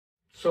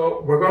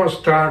So we're going to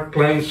start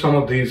playing some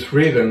of these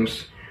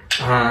rhythms,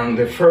 and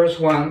the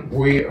first one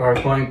we are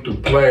going to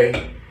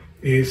play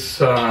is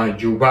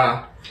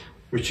Yuba,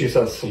 which is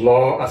a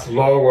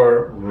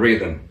slower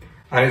rhythm.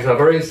 And it's a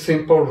very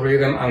simple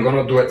rhythm. I'm going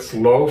to do it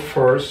slow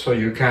first so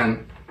you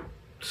can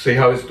see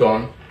how it's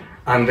done,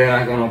 and then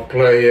I'm going to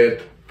play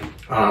it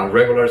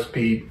regular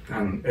speed,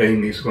 and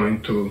Amy is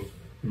going to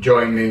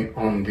join me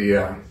on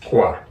the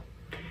choir.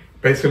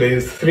 Basically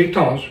it's 3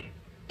 tones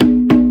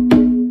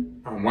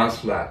and 1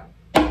 slap.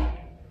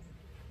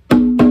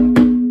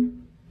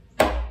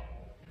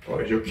 So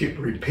you keep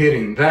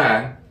repeating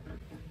that.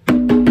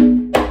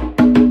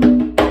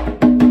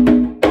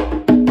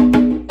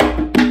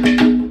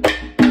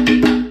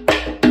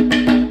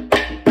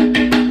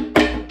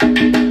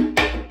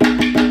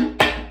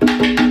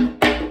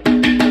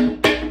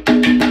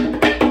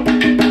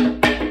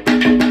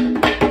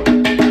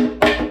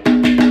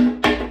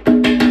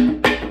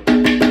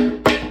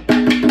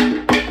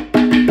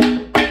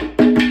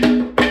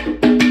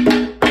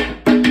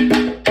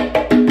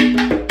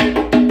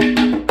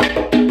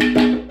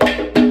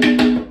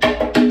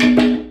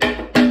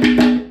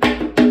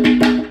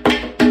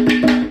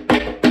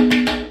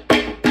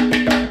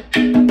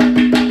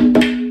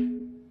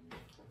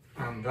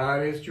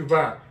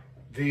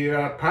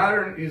 The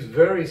pattern is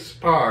very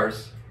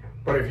sparse,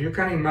 but if you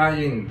can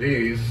imagine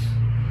this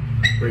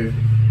with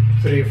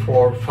 3,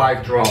 4,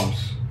 5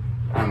 drums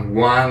and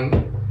 1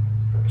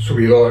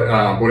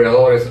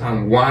 buleadores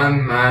and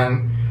 1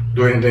 man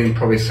doing the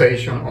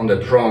improvisation on the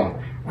drum,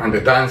 and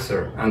the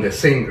dancer and the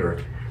singer,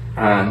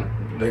 and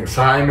the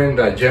excitement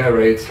that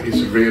generates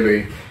is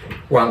really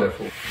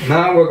wonderful.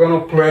 Now we're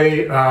going to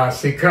play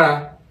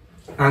Sika,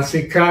 and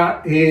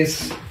Sika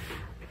is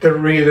the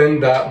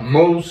rhythm that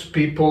most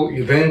people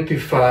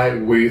identify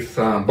with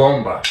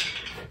Bomba.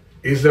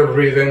 Is the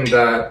rhythm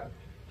that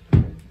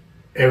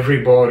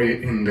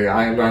everybody in the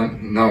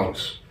island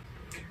knows.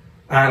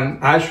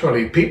 And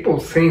actually people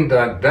think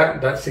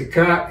that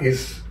Sika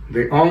is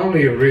the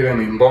only rhythm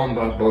in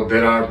Bomba, but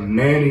there are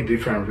many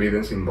different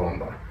rhythms in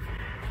Bomba.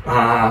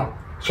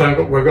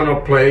 So we're gonna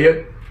play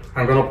it.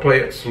 I'm gonna play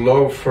it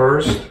slow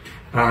first,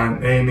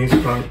 and Amy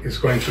is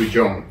going to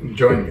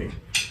join me.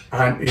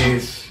 And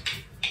is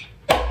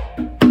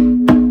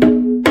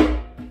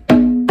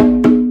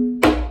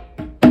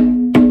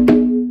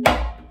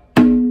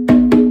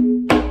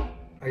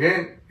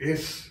again,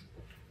 it's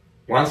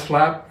 1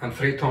 slap and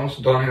 3 tones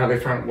done in a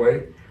different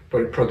way,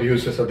 but it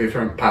produces a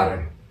different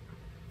pattern.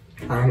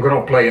 I'm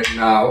gonna play it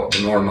now at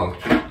the normal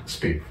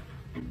speed.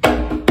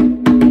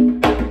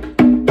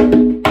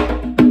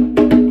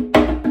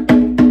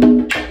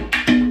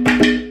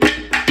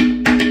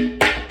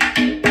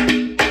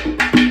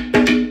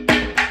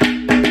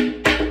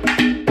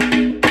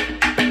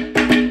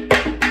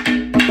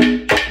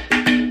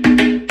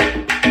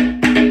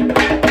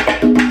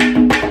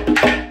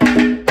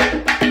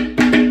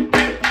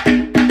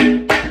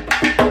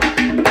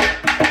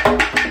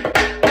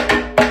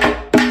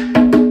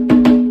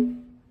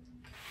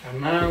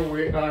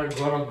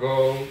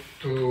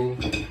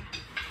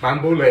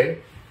 Bambule,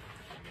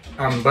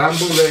 and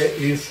Bambule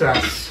is a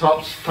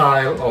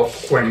sub-style of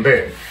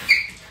Quembe.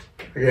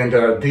 Again,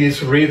 there are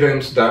these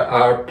rhythms that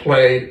are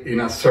played in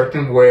a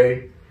certain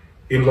way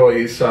in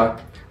Loíza,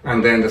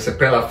 and then the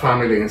Cepeda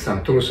family in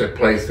Santurce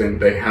plays them.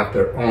 They have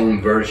their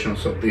own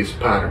versions of these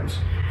patterns.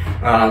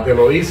 The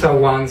Loíza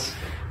ones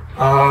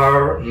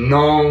are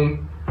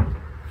known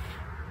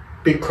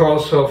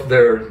because of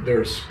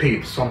their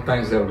speed.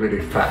 Sometimes they're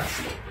really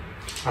fast.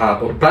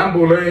 But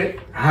Bambule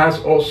has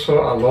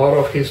also a lot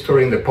of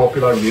history in the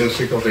popular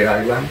music of the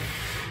island.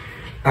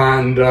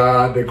 And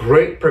the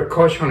great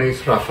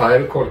percussionist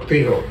Rafael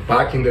Cortijo,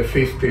 back in the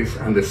 50s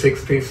and the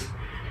 60s,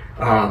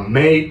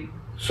 made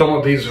some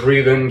of these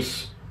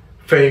rhythms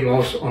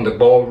famous on the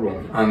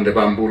ballroom. And the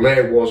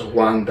Bambule was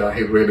one that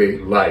he really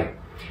liked.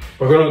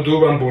 We're going to do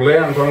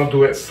Bambule. I'm going to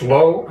do it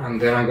slow,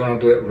 and then I'm going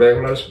to do it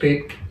regular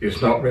speed.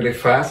 It's not really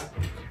fast.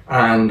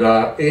 And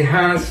it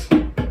has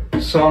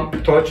some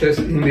touches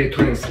in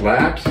between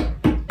slaps.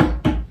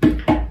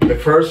 The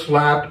first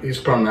slap is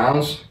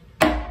pronounced.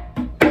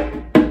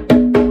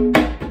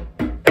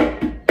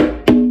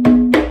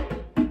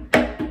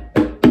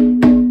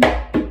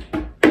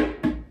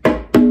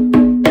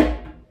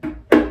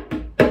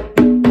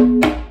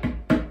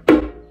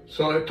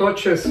 So the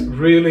touches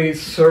really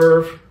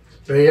serve,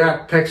 they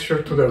add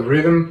texture to the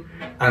rhythm,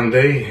 and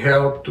they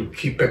help to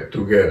keep it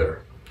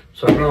together.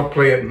 So I'm going to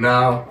play it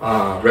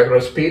now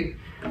regular speed,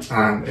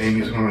 and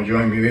Amy's going to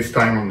join me this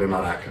time on the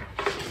maraca.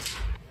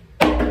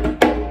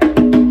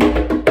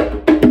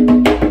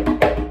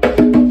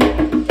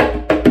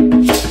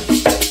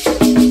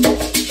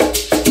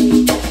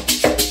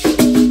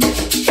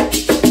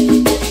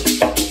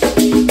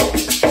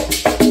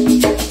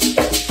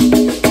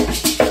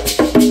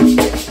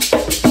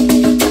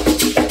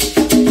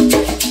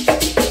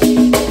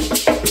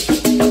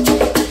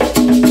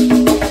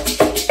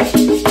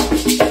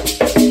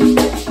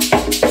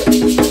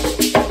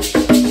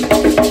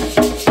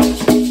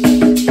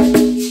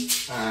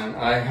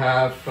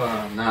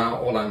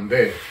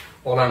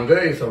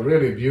 Hollandais is a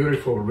really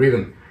beautiful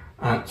rhythm.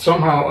 And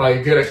somehow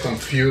I get it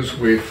confused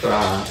with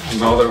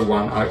another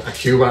one, a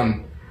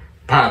Cuban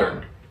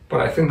pattern. But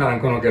I think that I'm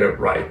going to get it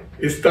right.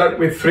 It starts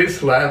with 3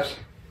 slaps.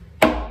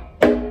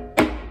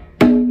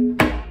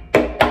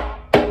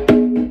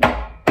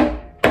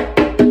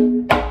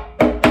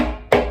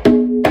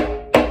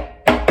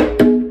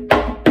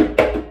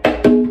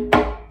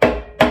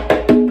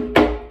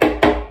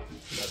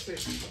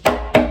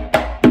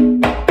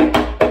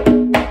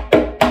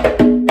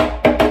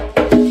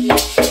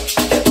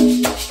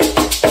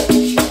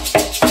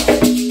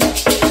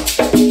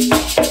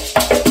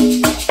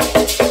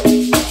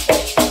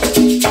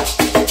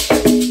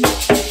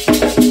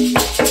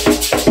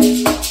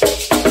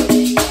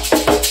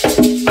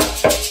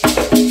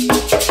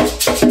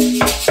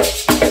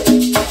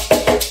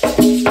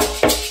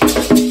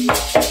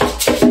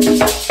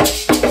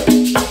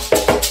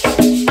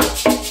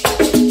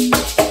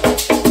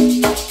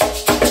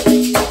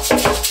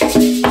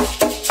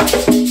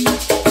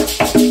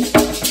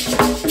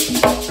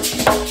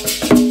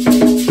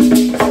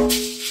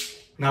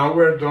 Now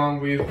we're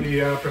done with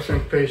the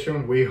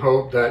presentation. We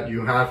hope that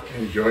you have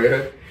enjoyed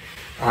it.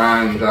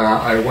 And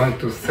I want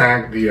to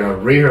thank the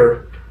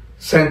Reher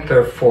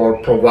Center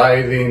for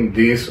providing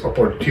this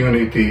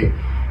opportunity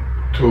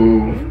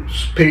to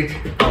speak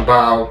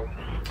about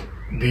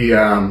the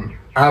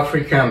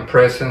African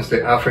presence,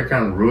 the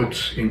African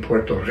roots in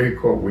Puerto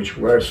Rico, which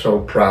we're so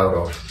proud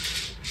of.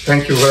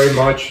 Thank you very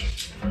much.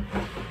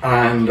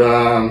 And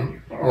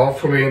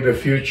hopefully in the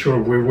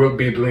future we will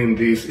be doing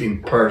this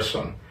in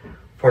person.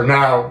 For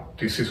now,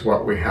 this is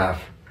what we have.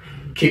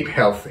 Keep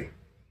healthy.